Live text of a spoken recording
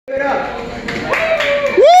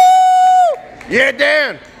Yeah,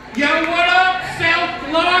 Dan. Yo, what up, South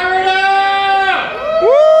Florida?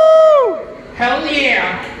 Woo! Hell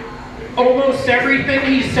yeah. Almost everything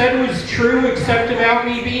he said was true except about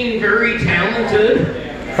me being very talented.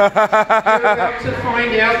 You're about to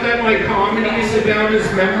find out that my comedy is about as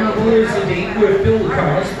memorable as a date with Bill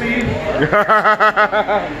Cosby.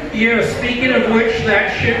 Yeah, speaking of which,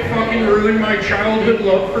 that shit fucking ruined my childhood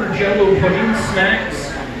love for Jell-O pudding snacks.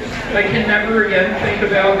 I can never again think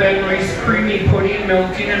about that nice creamy pudding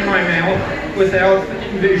melting in my mouth without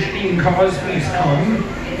envisioning Cosby's cum.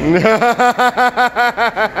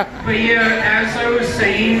 But yeah, as I was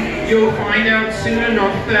saying, you'll find out soon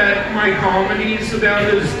enough that my comedy is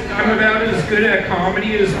I'm about as good at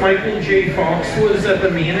comedy as Michael J. Fox was at the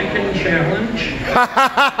Mannequin Challenge.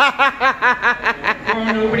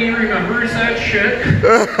 Well, nobody remembers that shit.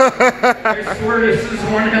 I swear this is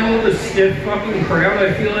one hell of a stiff fucking crowd.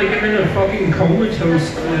 I feel like I'm in a fucking comatose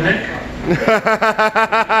clinic.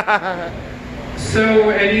 So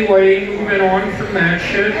anyway, moving on from that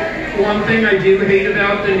shit, one thing I do hate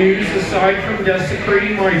about the news, aside from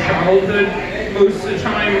desecrating my childhood, most of the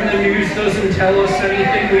time the news doesn't tell us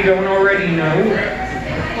anything we don't already know.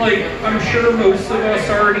 Like, I'm sure most of us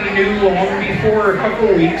already knew long before a couple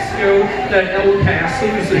weeks ago that El Paso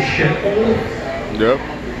is a shithole. Yep.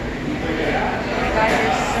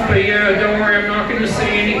 But yeah, don't worry, I'm not going to say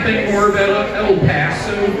anything more about El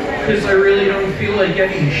Paso, because I really don't feel like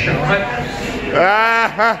getting shot. But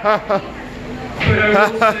I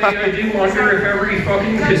will say, I do wonder if every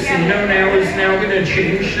fucking casino now is going to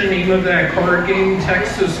change the name of that card game,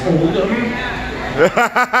 Texas Hold'em.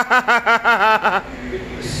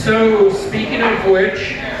 So, speaking of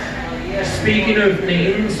which, speaking of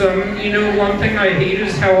names, you know, one thing I hate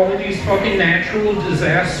is how all these fucking natural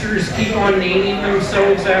disasters keep on naming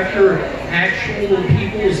themselves after actual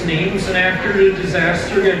people's names, and after the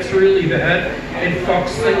disaster gets really bad, it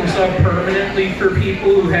fucks things up permanently for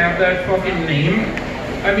people who have that fucking name.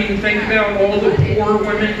 I mean, think about all the poor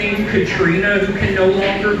women named Katrina who can no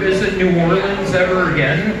longer visit New Orleans ever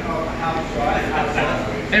again.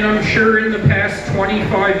 And I'm sure in the past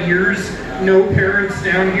 25 years, no parents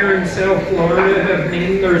down here in South Florida have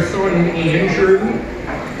named their son Andrew.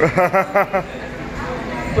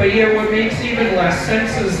 But yeah, what makes even less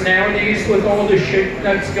sense is nowadays with all the shit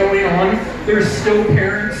that's going on, there's still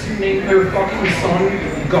parents who name their fucking son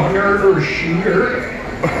Gunner or Shooter.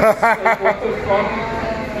 Like, what the fuck?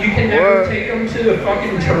 You can never take them to the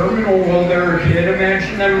fucking terminal while they're a kid.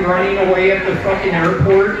 Imagine them running away at the fucking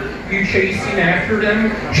airport. You chasing after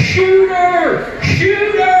them. Shooter!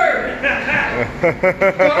 Shooter!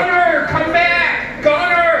 Gunner! Come back!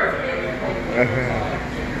 Gunner!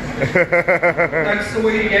 That's the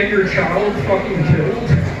way to get your child fucking killed.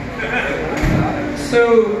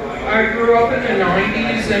 So, I grew up in the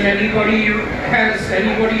 90s, and has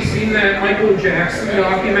anybody seen that Michael Jackson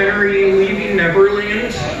documentary, Leaving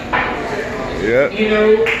Neverland? Yeah. You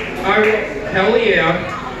know, hell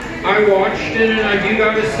yeah. I watched it, and I do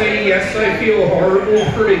gotta say, yes, I feel horrible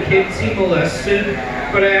for the kids he molested,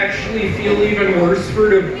 but I actually feel even worse for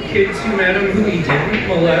the kids who met him who he didn't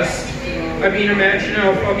molest. I mean, imagine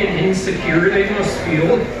how fucking insecure they must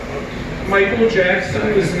feel. Michael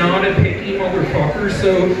Jackson was not a picky motherfucker,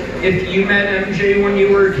 so if you met MJ when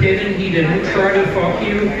you were a kid and he didn't try to fuck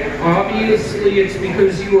you, obviously it's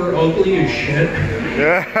because you were ugly as shit.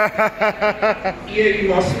 Yeah, you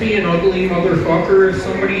must be an ugly motherfucker if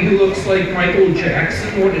somebody who looks like Michael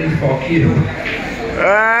Jackson wouldn't fuck you.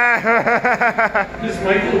 Because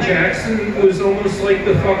Michael Jackson was almost like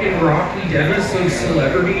the fucking Rocky Dennis of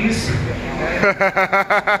celebrities.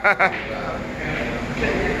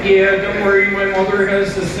 Yeah, don't worry, my mother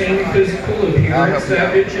has the same physical appearance.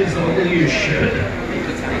 That bitch is ugly as shit.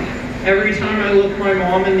 Every time I look my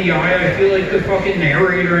mom in the eye, I feel like the fucking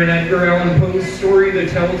narrator in Edgar Allan Poe's story, The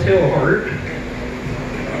Telltale Heart.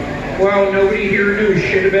 Well, nobody here knows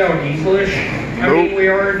shit about English. I mean, we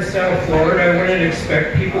are in South Florida. I wouldn't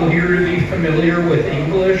expect people here to be familiar with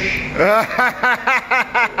English.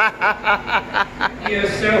 Yeah,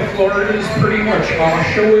 South Florida is pretty much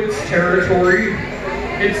Auschwitz territory.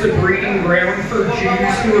 It's a breeding ground for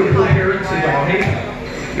Jews who are prepared to die.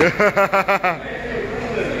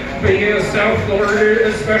 But yeah, South Florida,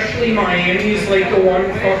 especially Miami, is like the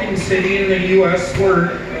one fucking city in the U.S.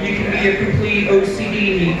 where you can be a complete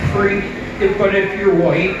OCD neat freak, but if you're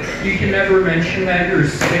white, you can never mention that you're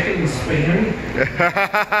spick and span.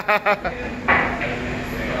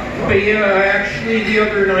 But yeah, I actually the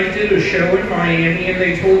other night did a show in Miami, and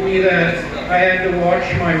they told me that I had to watch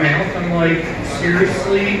my mouth. I'm like,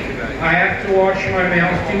 seriously? I have to watch my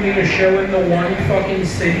mouth doing a show in the one fucking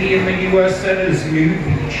city in the U.S. that has nude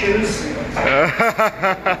beaches.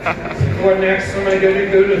 What next? Am I going to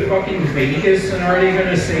go to fucking Vegas and are they going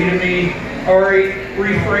to say to me, alright,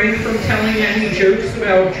 refrain from telling any jokes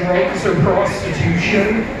about drugs or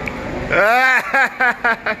prostitution?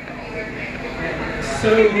 So,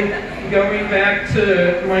 going back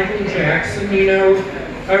to Michael Jackson, you know,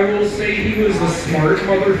 I will say he was a smart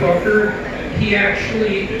motherfucker. He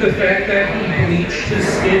actually, the fact that he bleached his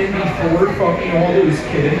skin before fucking all those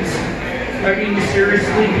kids. I mean,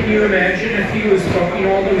 seriously, can you imagine if he was fucking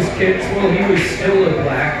all those kids while he was still a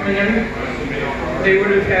black man? They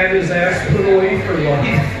would have had his ass put away for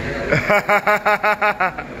life.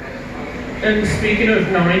 And speaking of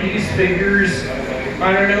 90s figures,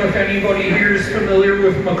 I don't know if anybody here is familiar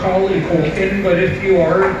with Macaulay Culkin, but if you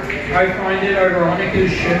are, I find it ironic as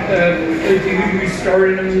shit that the dude who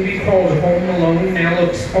starred in a movie called Home Alone now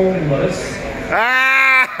looks homeless.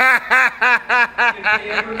 If they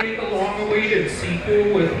ever make a long-awaited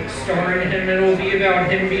sequel with starring him, it'll be about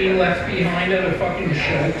him being left behind at a fucking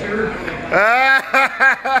shelter.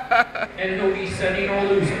 And he'll be setting all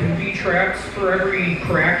those booby traps for every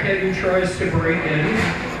crackhead who tries to break in.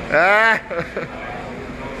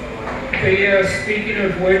 But yeah, speaking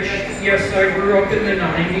of which, yes, I grew up in the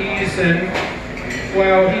 90s, and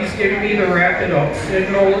well, he's giving me the wrap it up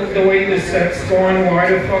signal. The way the set's going, why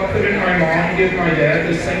the fuck couldn't my mom give my dad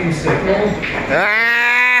the same signal?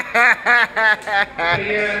 But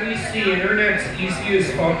yeah, at least the internet's easy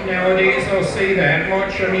as fuck nowadays, I'll say that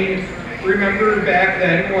much. I mean, remember back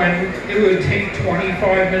then when it would take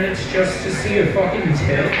 25 minutes just to see a fucking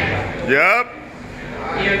tip? Yep.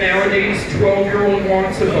 Yeah, nowadays, 12-year-old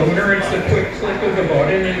wants a boner, it's a quick click of a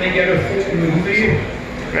button and they get a full movie.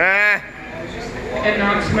 And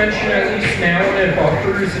not to mention, at least now when it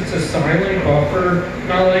buffers, it's a silent buffer.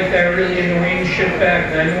 Not like that really annoying shit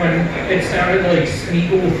back then when it sounded like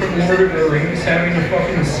Smeagol from Lord of the Rings having a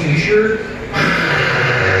fucking seizure.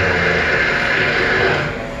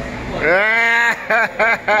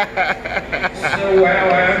 So wow,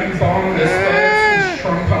 I haven't bombed this bad since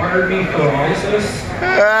Trump hired me for ISIS.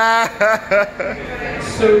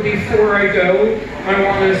 So before I go, I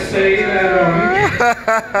want to say that,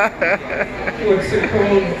 what's it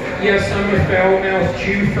called? Yes, I'm a foul-mouthed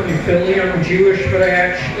Jew from Philly. I'm Jewish, but I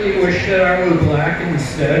actually wish that I were black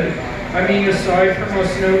instead. I mean, aside from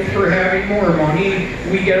us known for having more money,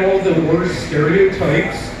 we get all the worst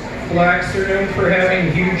stereotypes. Blacks are known for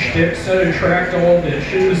having huge dicks that attract all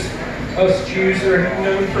bitches. Us Jews are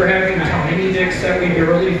known for having tiny dicks that we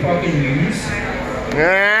barely fucking use.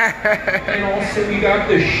 And also we got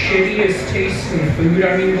the shittiest taste in food.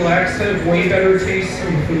 I mean, blacks have way better taste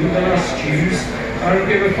in food than us Jews. I don't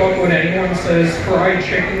give a fuck what anyone says. Fried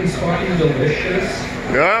chicken's fucking delicious.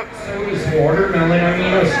 Yep. So is watermelon. I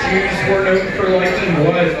mean, us Jews were known for liking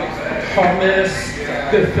what? Hummus,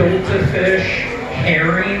 gefilte fish,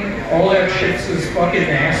 herring, all that shit's as fucking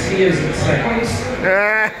nasty as it sounds.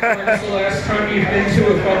 When's the last time you've been to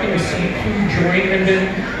a fucking seafood joint and then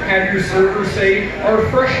had your server say, our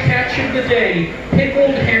fresh catch of the day,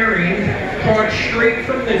 pickled herring, caught straight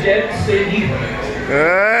from the dead sea.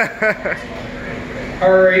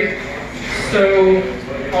 Alright, so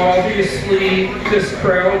obviously this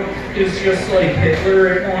crowd is just like Hitler.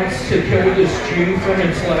 It wants to kill this Jew from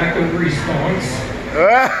its lack of response.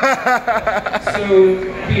 So,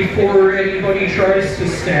 before anybody tries to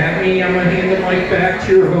stab me, I'm gonna hand the mic back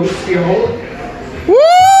to your host, y'all. Woo!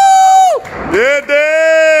 Yeah,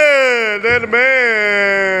 Dad! That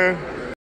man!